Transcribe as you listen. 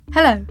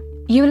Hello,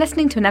 you are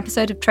listening to an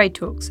episode of Trade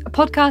Talks, a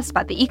podcast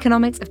about the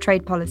economics of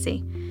trade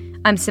policy.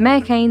 I'm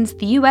Samaya Keynes,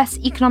 the US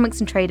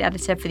Economics and Trade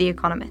Editor for The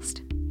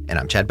Economist. And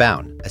I'm Chad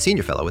Bown, a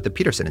senior fellow at the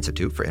Peterson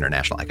Institute for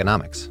International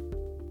Economics.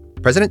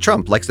 President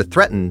Trump likes to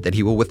threaten that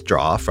he will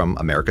withdraw from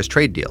America's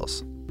trade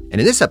deals.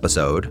 And in this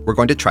episode, we're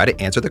going to try to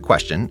answer the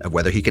question of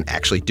whether he can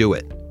actually do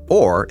it,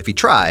 or if he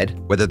tried,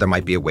 whether there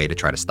might be a way to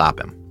try to stop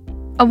him.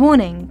 A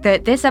warning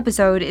that this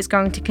episode is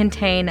going to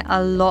contain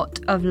a lot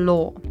of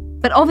law.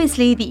 But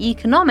obviously, the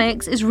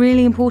economics is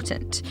really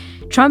important.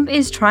 Trump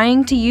is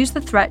trying to use the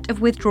threat of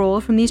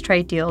withdrawal from these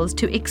trade deals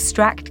to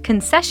extract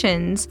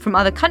concessions from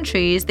other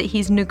countries that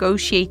he's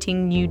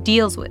negotiating new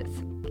deals with.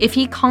 If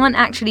he can't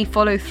actually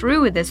follow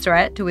through with this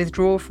threat to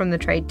withdraw from the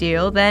trade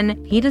deal,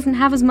 then he doesn't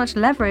have as much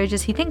leverage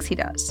as he thinks he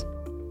does.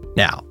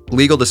 Now,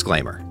 legal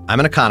disclaimer. I'm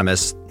an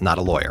economist, not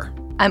a lawyer.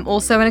 I'm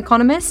also an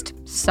economist,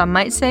 some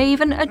might say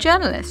even a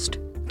journalist.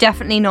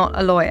 Definitely not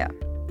a lawyer.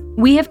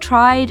 We have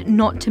tried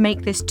not to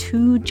make this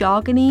too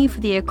jargony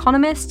for the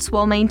economists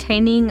while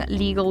maintaining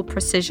legal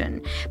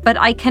precision, but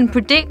I can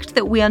predict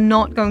that we are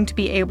not going to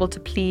be able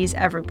to please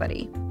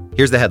everybody.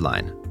 Here's the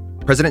headline.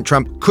 President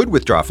Trump could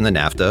withdraw from the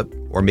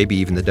NAFTA, or maybe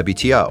even the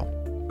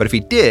WTO. But if he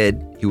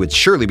did, he would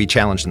surely be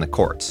challenged in the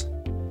courts.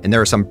 And there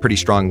are some pretty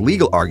strong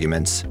legal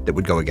arguments that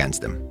would go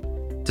against him.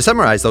 To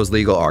summarize those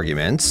legal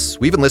arguments,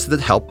 we've enlisted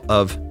the help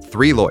of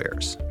three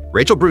lawyers.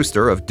 Rachel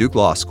Brewster of Duke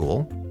Law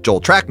School, Joel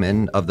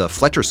Trackman of the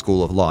Fletcher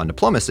School of Law and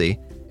Diplomacy,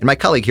 and my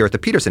colleague here at the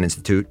Peterson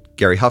Institute,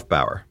 Gary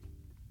Hufbauer.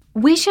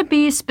 We should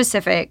be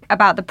specific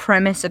about the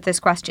premise of this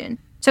question.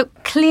 So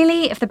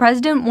clearly, if the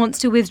president wants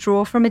to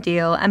withdraw from a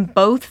deal and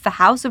both the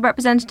House of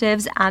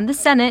Representatives and the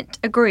Senate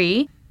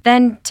agree,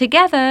 then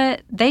together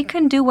they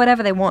can do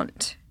whatever they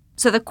want.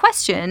 So the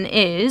question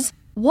is,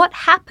 what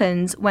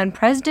happens when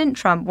President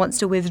Trump wants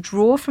to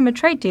withdraw from a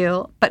trade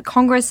deal, but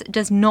Congress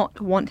does not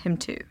want him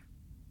to?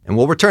 And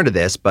we'll return to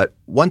this, but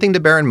one thing to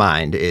bear in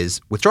mind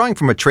is withdrawing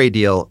from a trade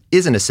deal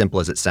isn't as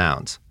simple as it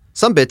sounds.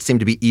 Some bits seem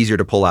to be easier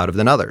to pull out of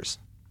than others.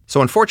 So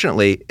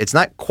unfortunately, it's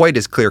not quite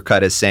as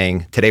clear-cut as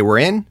saying, today we're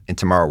in and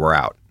tomorrow we're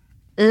out.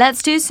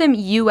 Let's do some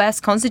US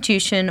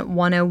Constitution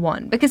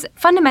 101, because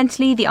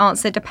fundamentally the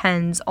answer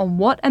depends on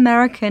what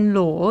American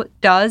law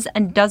does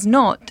and does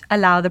not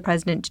allow the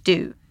president to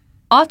do.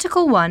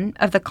 Article 1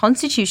 of the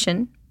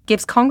Constitution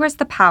gives Congress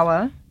the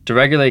power to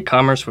regulate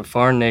commerce with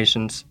foreign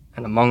nations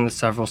and among the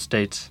several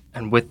states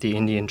and with the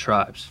Indian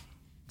tribes.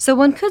 So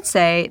one could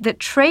say that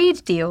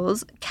trade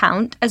deals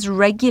count as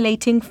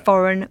regulating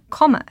foreign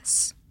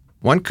commerce.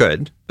 One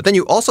could, but then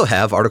you also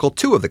have Article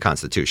 2 of the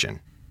Constitution,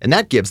 and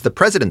that gives the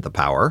president the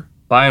power,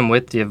 by and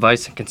with the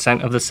advice and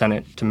consent of the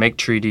Senate, to make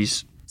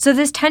treaties. So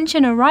this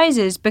tension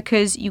arises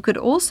because you could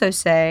also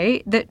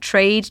say that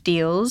trade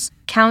deals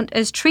count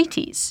as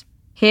treaties.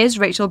 Here's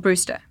Rachel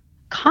Brewster.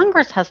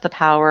 Congress has the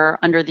power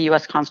under the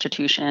U.S.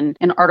 Constitution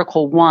in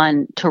Article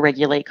 1 to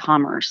regulate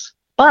commerce.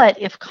 But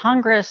if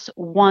Congress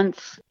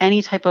wants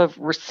any type of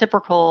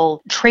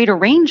reciprocal trade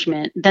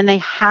arrangement, then they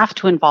have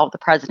to involve the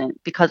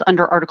president, because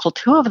under Article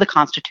 2 of the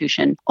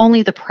Constitution,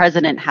 only the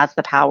president has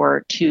the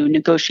power to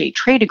negotiate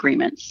trade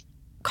agreements.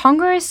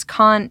 Congress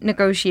can't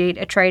negotiate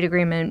a trade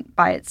agreement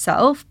by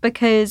itself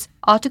because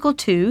Article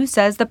 2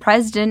 says the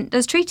president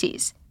does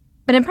treaties.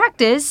 But in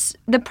practice,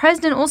 the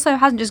president also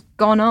hasn't just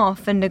gone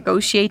off and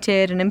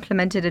negotiated and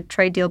implemented a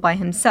trade deal by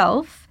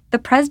himself. The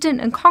president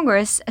and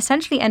Congress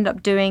essentially end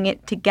up doing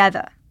it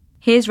together.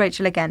 Here's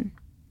Rachel again.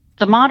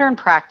 The modern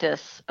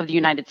practice of the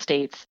United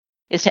States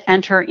is to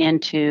enter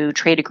into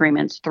trade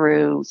agreements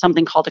through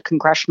something called a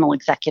congressional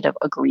executive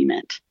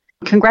agreement.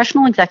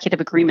 Congressional executive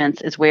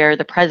agreements is where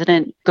the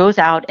president goes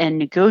out and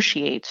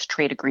negotiates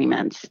trade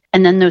agreements,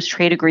 and then those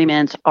trade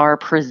agreements are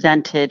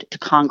presented to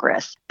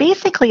Congress,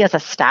 basically as a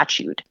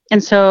statute.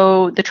 And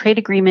so the trade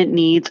agreement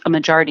needs a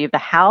majority of the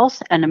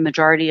House and a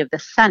majority of the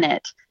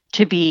Senate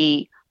to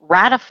be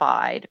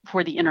ratified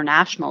for the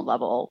international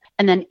level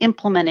and then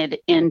implemented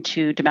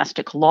into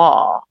domestic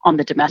law on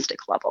the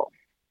domestic level.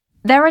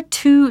 There are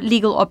two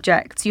legal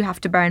objects you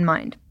have to bear in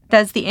mind.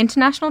 There's the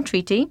international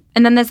treaty,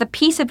 and then there's a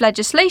piece of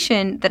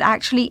legislation that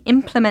actually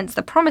implements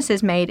the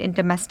promises made in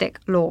domestic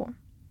law.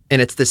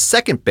 And it's the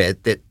second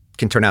bit that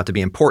can turn out to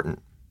be important.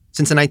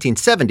 Since the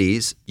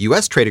 1970s,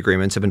 U.S. trade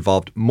agreements have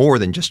involved more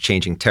than just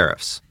changing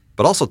tariffs,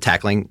 but also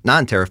tackling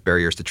non-tariff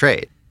barriers to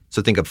trade.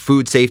 So think of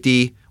food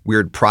safety,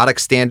 weird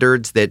product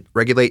standards that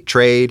regulate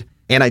trade,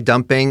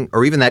 anti-dumping,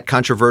 or even that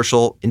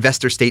controversial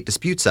investor-state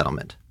dispute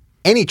settlement.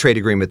 Any trade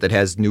agreement that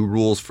has new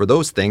rules for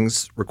those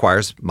things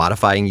requires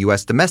modifying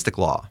U.S. domestic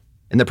law.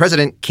 And the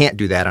president can't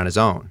do that on his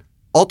own.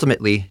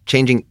 Ultimately,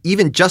 changing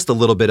even just a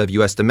little bit of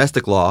U.S.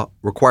 domestic law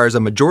requires a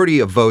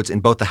majority of votes in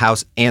both the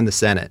House and the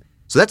Senate.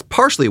 So that's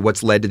partially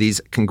what's led to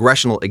these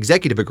congressional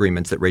executive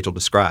agreements that Rachel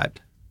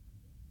described.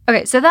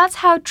 Okay, so that's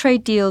how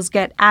trade deals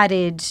get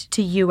added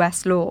to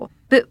U.S. law.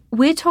 But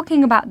we're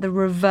talking about the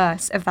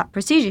reverse of that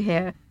procedure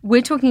here.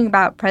 We're talking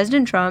about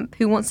President Trump,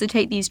 who wants to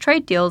take these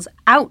trade deals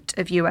out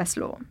of U.S.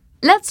 law.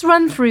 Let's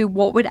run through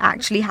what would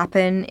actually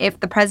happen if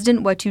the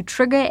president were to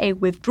trigger a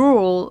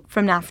withdrawal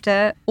from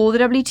NAFTA or the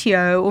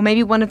WTO or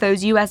maybe one of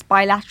those US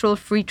bilateral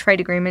free trade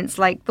agreements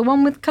like the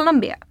one with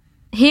Colombia.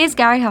 Here's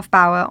Gary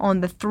Hufbauer on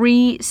the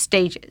 3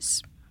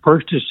 stages.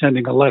 First is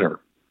sending a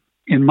letter.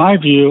 In my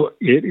view,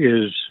 it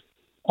is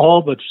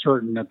all but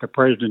certain that the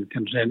president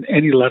can send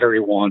any letter he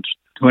wants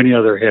to any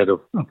other head of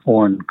a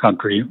foreign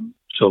country.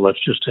 So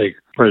let's just take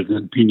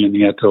President Peña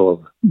Nieto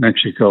of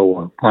Mexico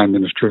or Prime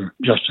Minister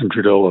Justin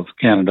Trudeau of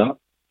Canada.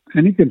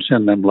 And he can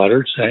send them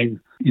letters saying,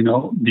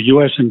 the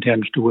U.S.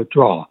 intends to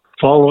withdraw,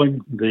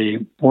 following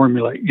the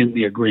formula in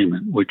the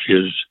agreement, which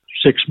is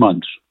 6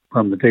 months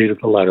from the date of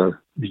the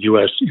letter, the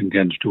U.S.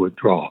 intends to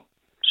withdraw.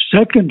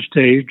 Second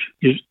stage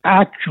is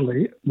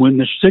actually when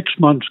the 6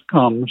 months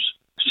comes,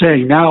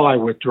 saying, now I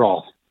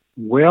withdraw.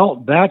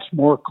 Well, that's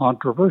more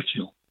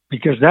controversial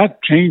because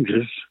that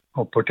changes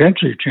or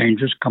potentially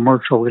changes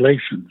commercial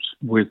relations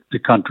with the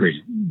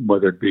country,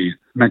 whether it be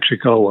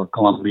Mexico or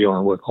Colombia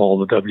or with all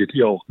the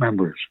WTO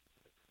members.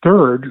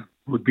 Third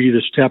would be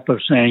the step of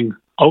saying,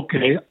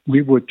 okay,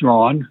 we've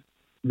withdrawn.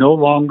 No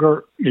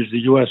longer is the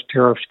U.S.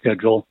 tariff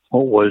schedule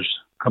what was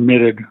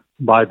committed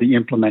by the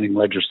implementing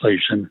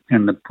legislation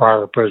in the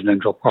prior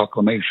presidential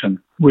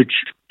proclamation, which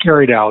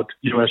carried out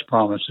U.S.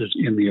 promises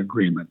in the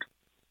agreement.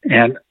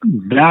 And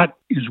that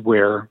is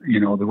where,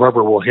 the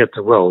rubber will hit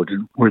the road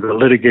and where the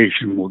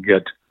litigation will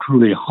get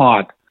truly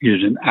hot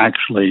is in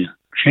actually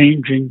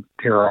changing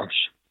tariffs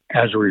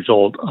as a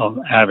result of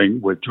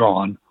having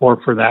withdrawn, or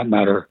for that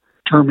matter,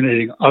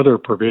 terminating other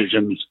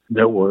provisions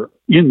that were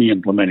in the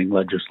implementing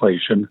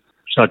legislation,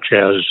 such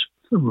as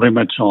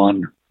limits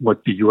on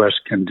what the U.S.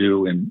 can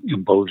do in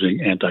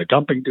imposing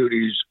anti-dumping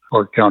duties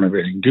or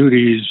countervailing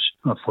duties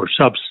for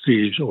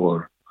subsidies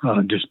or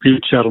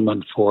dispute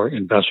settlement for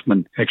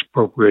investment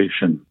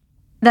expropriation.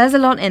 There's a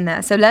lot in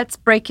there, so let's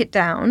break it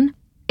down.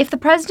 If the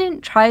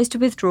president tries to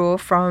withdraw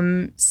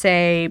from,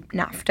 say,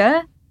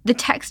 NAFTA, the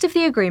text of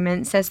the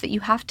agreement says that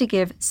you have to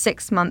give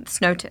 6 months'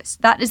 notice.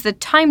 That is the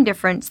time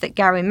difference that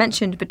Gary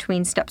mentioned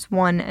between steps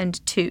 1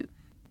 and 2.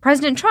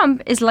 President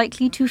Trump is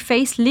likely to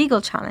face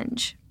legal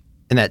challenge.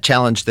 And that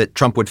challenge that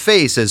Trump would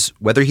face is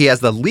whether he has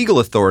the legal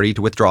authority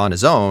to withdraw on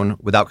his own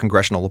without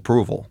congressional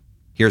approval.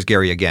 Here's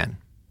Gary again.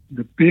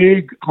 The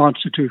big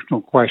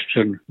constitutional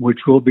question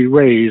which will be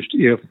raised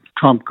if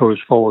Trump goes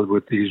forward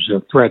with these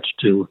threats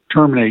to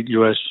terminate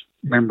U.S.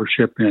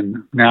 membership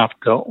in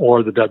NAFTA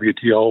or the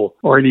WTO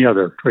or any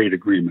other trade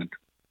agreement.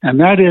 And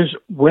that is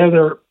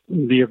whether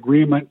the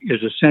agreement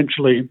is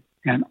essentially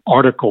an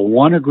Article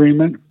 1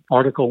 agreement.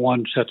 Article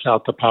 1 sets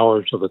out the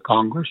powers of the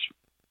Congress,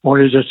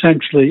 or is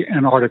essentially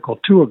an Article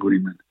 2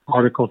 agreement.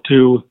 Article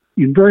 2,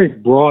 in very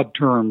broad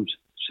terms,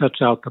 sets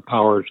out the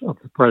powers of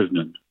the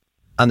president.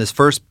 On this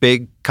first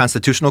big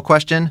constitutional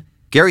question,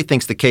 Gary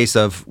thinks the case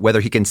of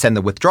whether he can send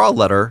the withdrawal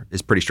letter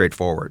is pretty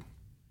straightforward.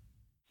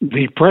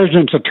 The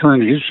president's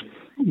attorneys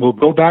will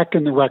go back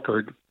in the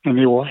record and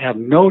they will have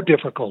no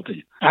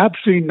difficulty,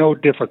 absolutely no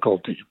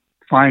difficulty,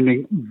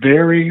 finding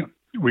very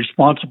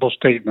responsible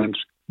statements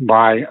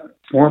by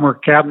former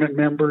cabinet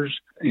members,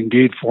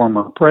 indeed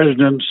former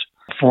presidents,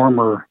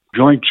 former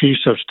Joint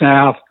Chiefs of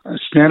Staff,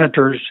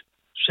 senators,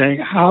 saying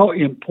how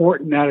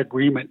important that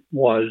agreement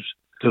was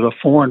to the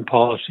foreign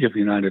policy of the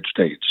United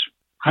States.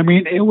 I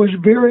mean, it was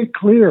very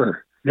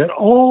clear that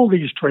all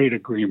these trade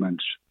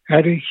agreements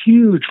had a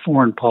huge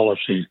foreign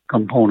policy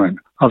component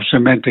of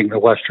cementing the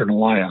Western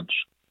alliance.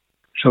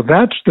 So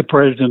that's the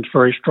president's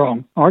very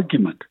strong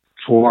argument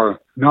for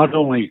not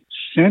only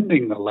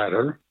sending the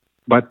letter,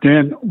 but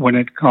then when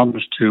it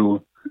comes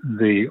to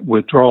the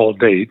withdrawal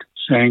date,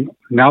 saying,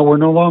 now we're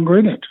no longer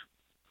in it,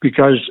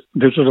 because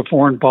this is a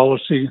foreign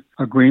policy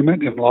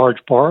agreement in large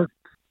part.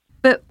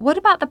 But what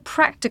about the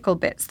practical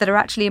bits that are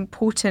actually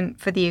important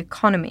for the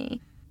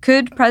economy?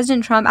 Could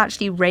President Trump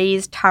actually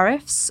raise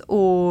tariffs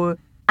or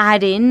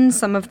add in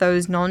some of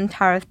those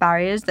non-tariff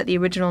barriers that the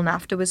original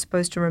NAFTA was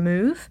supposed to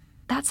remove?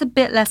 That's a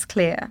bit less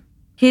clear.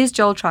 Here's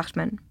Joel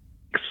Trachtman.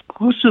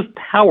 Exclusive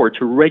power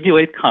to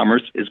regulate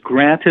commerce is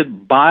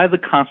granted by the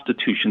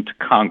Constitution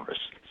to Congress.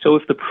 So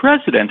if the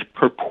president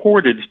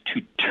purported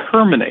to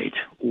terminate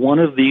one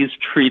of these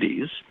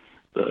treaties,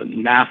 the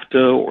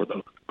NAFTA or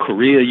the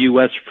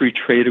Korea-U.S. Free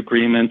Trade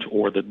Agreement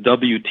or the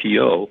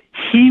WTO,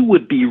 he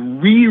would be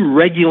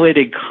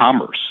re-regulating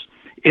commerce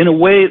in a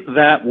way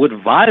that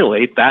would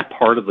violate that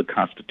part of the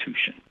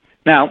Constitution.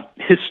 Now,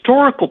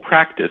 historical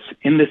practice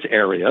in this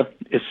area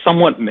is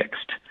somewhat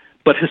mixed,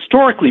 but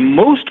historically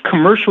most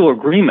commercial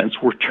agreements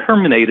were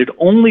terminated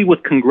only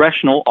with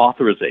congressional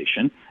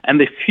authorization, and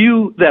the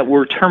few that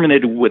were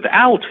terminated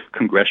without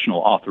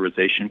congressional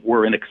authorization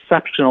were in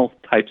exceptional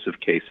types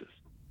of cases.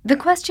 The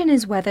question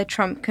is whether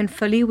Trump can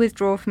fully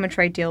withdraw from a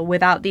trade deal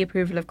without the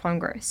approval of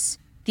Congress.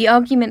 The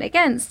argument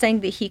against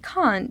saying that he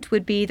can't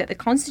would be that the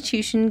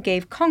Constitution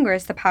gave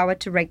Congress the power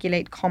to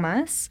regulate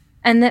commerce,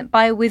 and that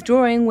by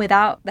withdrawing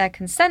without their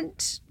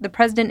consent, the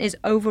president is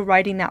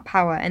overriding that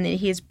power and that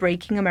he is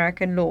breaking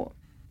American law.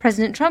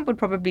 President Trump would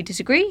probably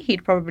disagree.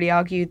 He'd probably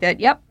argue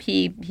that, yep,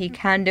 he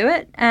can do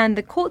it, and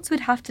the courts would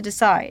have to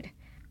decide.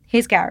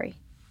 Here's Gary.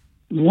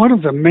 One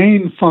of the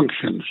main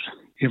functions,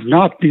 if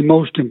not the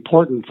most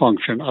important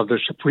function of the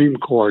Supreme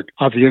Court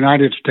of the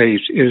United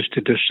States, is to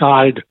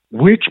decide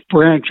which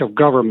branch of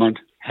government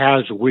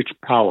has which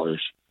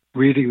powers,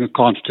 reading the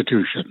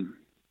Constitution.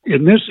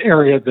 In this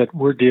area that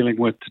we're dealing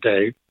with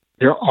today,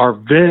 there are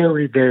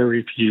very,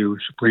 very few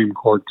Supreme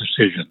Court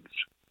decisions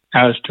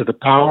as to the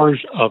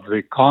powers of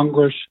the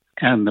Congress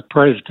and the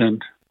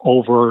President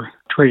over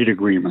trade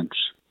agreements.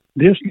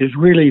 This is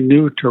really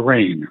new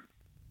terrain.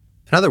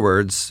 In other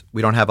words,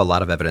 we don't have a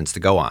lot of evidence to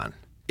go on.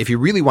 If you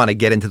really want to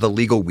get into the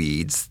legal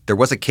weeds, there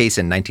was a case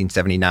in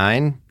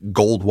 1979,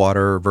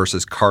 Goldwater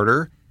versus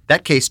Carter.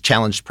 That case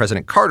challenged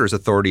President Carter's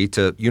authority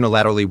to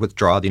unilaterally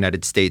withdraw the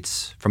United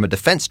States from a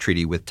defense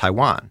treaty with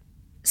Taiwan.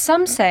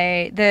 Some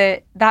say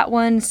that that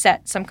one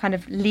set some kind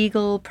of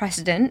legal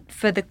precedent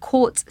for the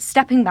courts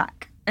stepping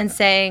back and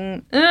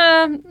saying,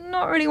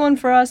 not really one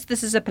for us,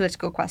 this is a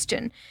political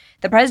question.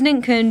 The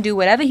president can do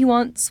whatever he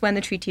wants when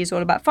the treaty is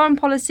all about foreign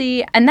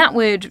policy, and that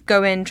would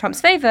go in Trump's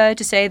favor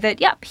to say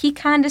that, yep, he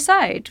can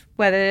decide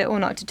whether or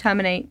not to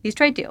terminate these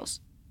trade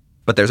deals.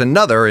 But there's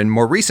another and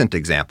more recent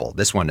example.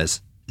 This one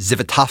is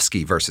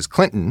Zivotofsky versus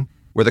Clinton,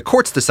 where the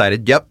courts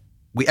decided, yep,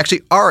 we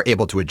actually are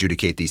able to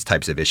adjudicate these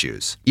types of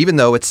issues, even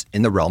though it's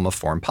in the realm of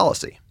foreign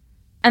policy.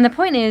 And the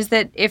point is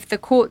that if the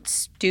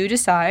courts do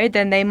decide,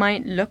 then they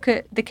might look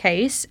at the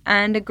case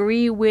and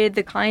agree with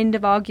the kind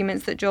of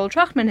arguments that Joel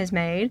Trachman has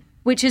made,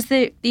 which is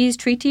that these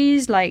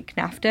treaties like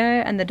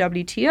NAFTA and the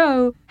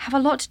WTO have a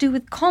lot to do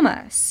with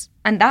commerce.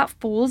 And that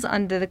falls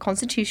under the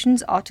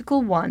Constitution's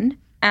Article 1.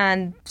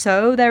 And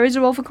so there is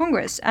a role for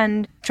Congress,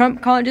 and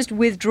Trump can't just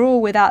withdraw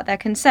without their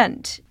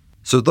consent.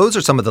 So those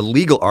are some of the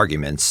legal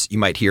arguments you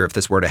might hear if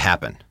this were to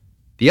happen.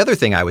 The other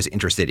thing I was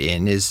interested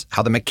in is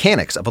how the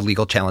mechanics of a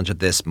legal challenge of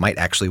this might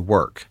actually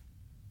work.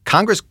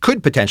 Congress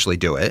could potentially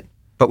do it,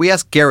 but we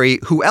asked Gary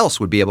who else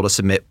would be able to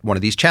submit one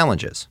of these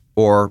challenges.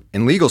 Or,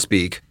 in legal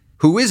speak,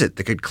 who is it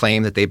that could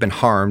claim that they've been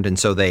harmed and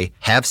so they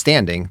have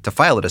standing to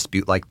file a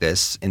dispute like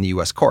this in the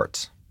U.S.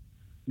 courts?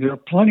 There are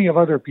plenty of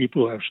other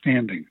people who have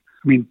standing.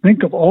 I mean,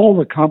 think of all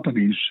the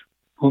companies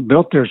who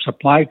built their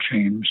supply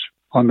chains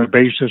on the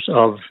basis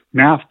of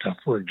NAFTA,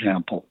 for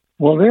example.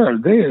 Well,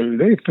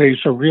 they face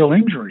a real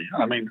injury.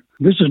 I mean,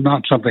 this is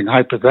not something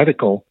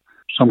hypothetical.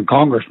 Some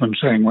congressman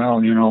saying,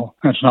 well,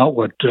 that's not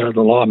what the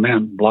law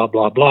meant, blah,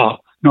 blah, blah.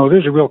 No,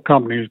 there's a real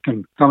company who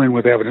can come in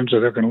with evidence that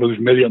they're going to lose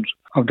millions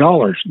of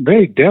dollars.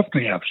 They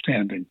definitely have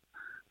standing.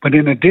 But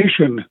in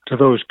addition to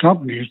those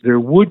companies, there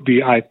would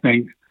be, I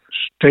think,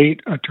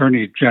 state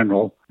attorney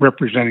general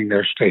representing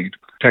their state,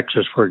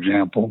 Texas, for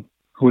example,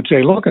 who would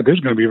say, look, this is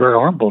going to be very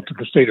harmful to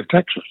the state of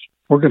Texas.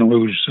 We're going to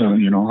lose,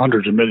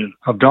 hundreds of millions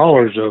of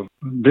dollars of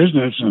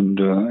business and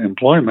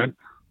employment.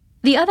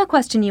 The other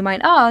question you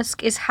might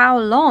ask is how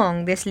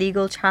long this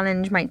legal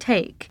challenge might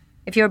take.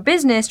 If you're a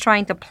business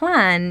trying to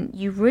plan,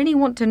 you really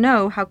want to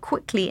know how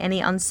quickly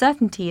any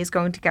uncertainty is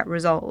going to get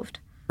resolved.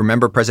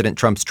 Remember President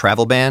Trump's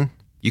travel ban?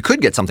 You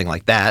could get something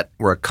like that,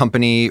 where a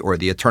company or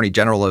the attorney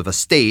general of a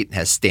state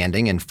has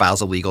standing and files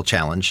a legal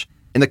challenge,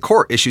 and the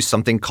court issues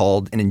something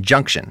called an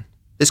injunction.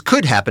 This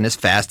could happen as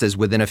fast as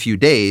within a few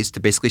days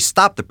to basically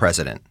stop the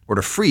president or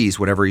to freeze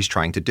whatever he's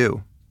trying to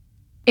do.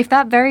 If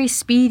that very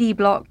speedy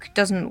block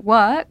doesn't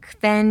work,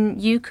 then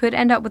you could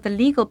end up with a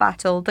legal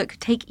battle that could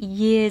take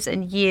years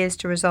and years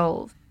to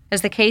resolve,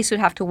 as the case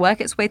would have to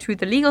work its way through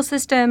the legal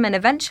system and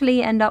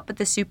eventually end up at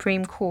the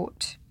Supreme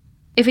Court.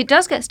 If it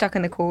does get stuck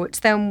in the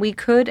courts, then we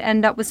could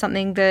end up with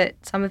something that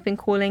some have been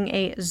calling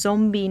a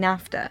zombie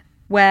NAFTA,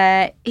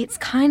 where it's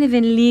kind of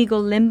in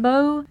legal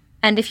limbo.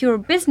 And if you're a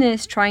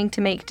business trying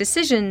to make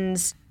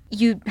decisions,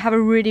 you have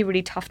a really,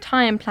 really tough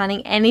time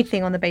planning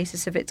anything on the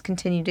basis of its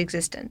continued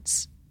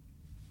existence.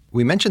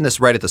 We mentioned this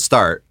right at the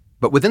start,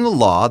 but within the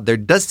law, there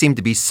does seem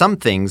to be some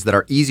things that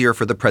are easier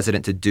for the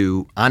president to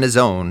do on his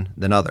own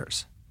than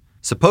others.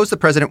 Suppose the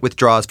president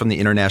withdraws from the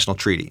international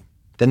treaty.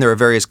 Then there are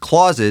various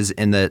clauses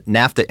in the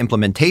NAFTA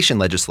implementation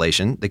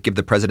legislation that give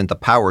the president the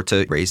power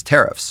to raise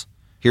tariffs.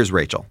 Here's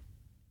Rachel.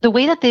 The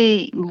way that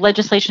the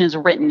legislation is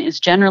written is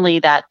generally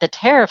that the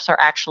tariffs are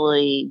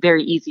actually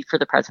very easy for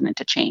the president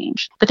to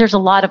change. But there's a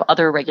lot of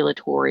other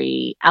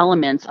regulatory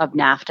elements of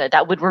NAFTA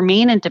that would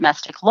remain in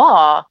domestic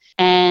law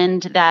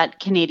and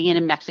that Canadian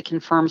and Mexican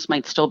firms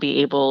might still be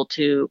able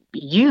to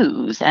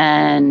use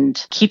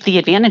and keep the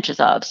advantages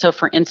of. So,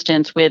 for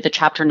instance, with the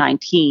Chapter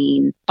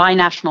 19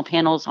 binational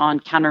panels on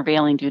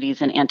countervailing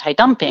duties and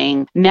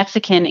anti-dumping,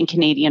 Mexican and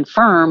Canadian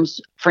firms,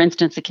 for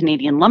instance, a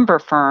Canadian lumber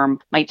firm,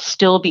 might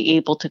still be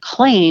able to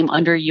claim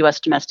under U.S.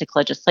 domestic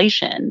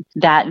legislation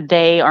that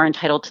they are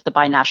entitled to the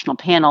binational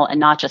panel and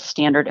not just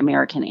standard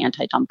American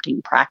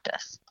anti-dumping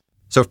practice.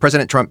 So if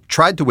President Trump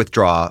tried to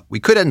withdraw, we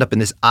could end up in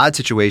this odd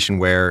situation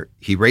where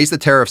he raised the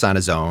tariffs on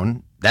his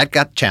own, that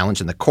got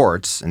challenged in the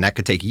courts, and that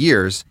could take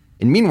years.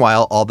 And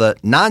meanwhile, all the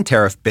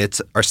non-tariff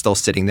bits are still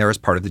sitting there as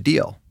part of the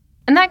deal.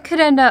 And that could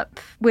end up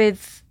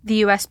with the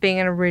U.S. being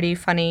in a really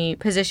funny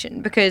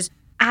position because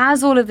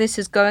as all of this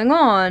is going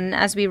on,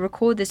 as we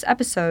record this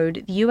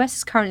episode, the US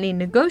is currently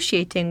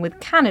negotiating with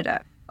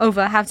Canada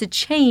over how to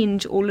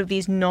change all of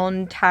these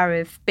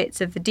non-tariff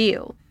bits of the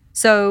deal.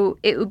 So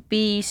it would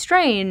be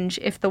strange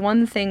if the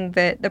one thing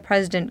that the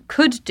president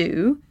could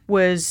do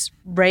was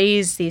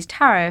raise these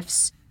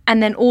tariffs,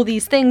 and then all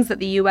these things that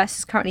the US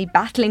is currently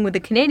battling with the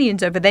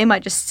Canadians over, they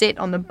might just sit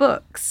on the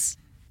books.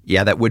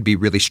 Yeah, that would be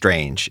really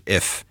strange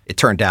if it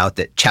turned out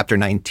that Chapter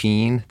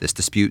 19, this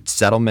dispute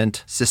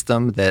settlement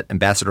system that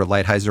Ambassador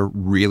Lighthizer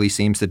really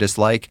seems to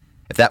dislike,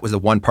 if that was the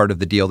one part of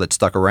the deal that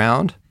stuck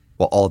around,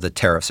 well, all of the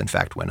tariffs, in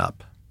fact, went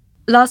up.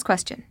 Last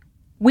question.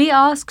 We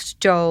asked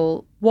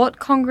Joel what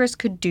Congress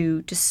could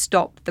do to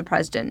stop the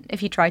president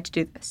if he tried to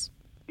do this.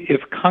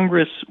 If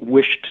Congress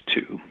wished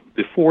to,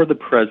 before the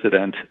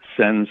president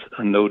sends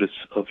a notice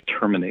of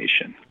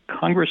termination,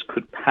 Congress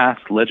could pass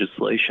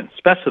legislation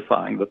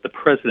specifying that the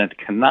president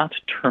cannot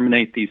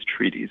terminate these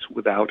treaties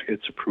without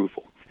its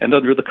approval. And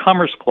under the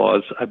Commerce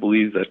Clause, I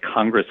believe that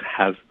Congress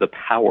has the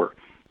power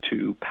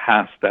to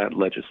pass that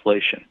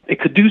legislation. It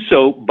could do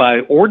so by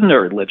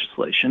ordinary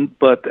legislation,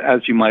 but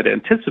as you might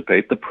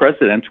anticipate, the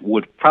president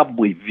would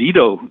probably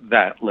veto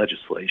that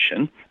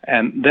legislation,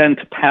 and then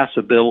to pass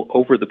a bill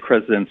over the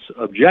president's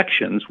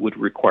objections would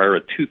require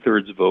a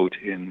 2/3 vote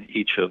in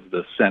each of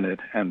the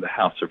Senate and the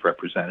House of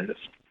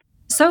Representatives.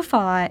 So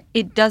far,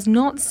 it does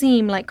not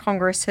seem like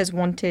Congress has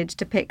wanted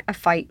to pick a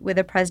fight with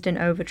the president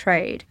over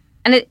trade.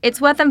 And it's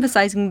worth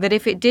emphasizing that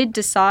if it did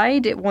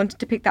decide it wanted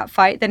to pick that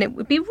fight, then it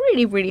would be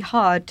really, really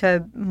hard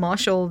to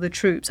marshal the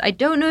troops. I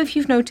don't know if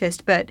you've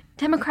noticed, but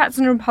Democrats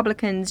and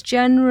Republicans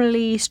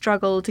generally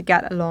struggle to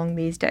get along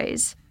these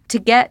days. To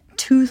get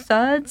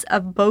 2/3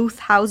 of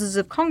both houses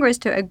of Congress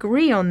to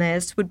agree on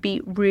this would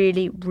be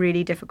really,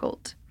 really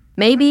difficult.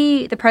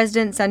 Maybe the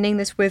president sending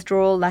this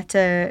withdrawal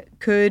letter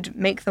could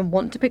make them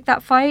want to pick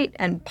that fight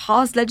and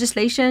pass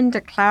legislation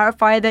to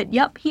clarify that,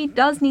 yep, he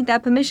does need their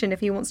permission if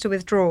he wants to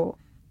withdraw.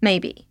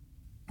 Maybe.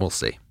 We'll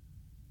see.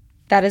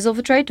 That is all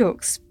for Trade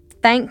Talks.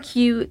 Thank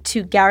you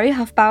to Gary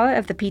Hufbauer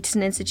of the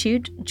Peterson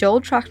Institute,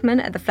 Joel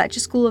Trachtman at the Fletcher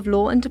School of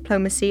Law and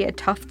Diplomacy at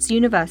Tufts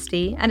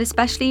University, and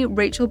especially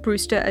Rachel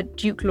Brewster at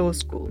Duke Law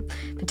School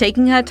for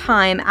taking her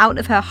time out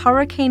of her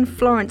Hurricane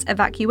Florence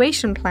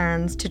evacuation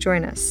plans to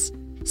join us.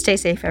 Stay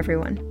safe,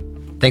 everyone.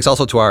 Thanks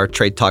also to our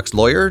Trade Talks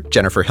lawyer,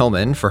 Jennifer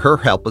Hillman, for her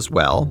help as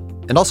well,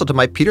 and also to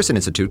my Peterson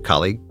Institute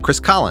colleague, Chris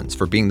Collins,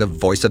 for being the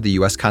voice of the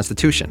U.S.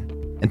 Constitution.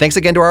 And thanks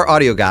again to our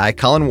audio guy,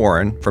 Colin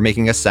Warren, for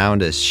making us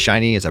sound as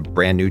shiny as a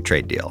brand new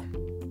trade deal.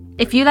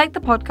 If you like the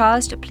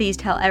podcast, please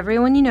tell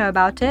everyone you know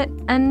about it,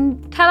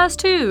 and tell us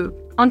too.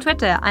 On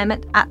Twitter, I'm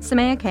at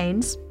Samaya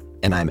Keynes.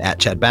 And I'm at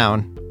Chad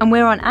Bown. And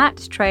we're on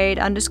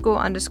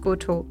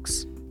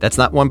 @trade__talks. That's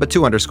not one but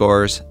two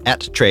underscores,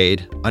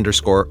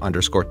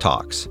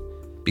 @trade__talks.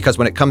 Because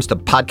when it comes to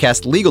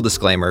podcast legal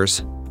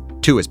disclaimers,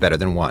 two is better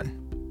than one.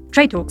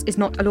 Trade Talks is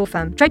not a law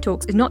firm. Trade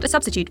Talks is not a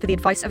substitute for the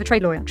advice of a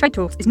trade lawyer. Trade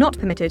Talks is not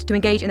permitted to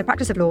engage in the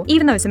practice of law,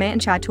 even though Samaya and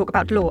Chad talk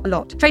about law a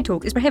lot. Trade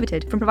Talks is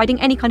prohibited from providing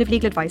any kind of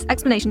legal advice,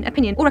 explanation,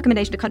 opinion, or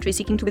recommendation to countries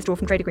seeking to withdraw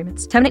from trade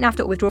agreements. Terminate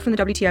NAFTA or withdraw from the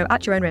WTO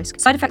at your own risk.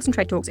 Side effects from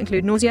Trade Talks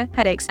include nausea,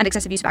 headaches, and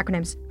excessive use of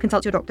acronyms.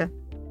 Consult your doctor.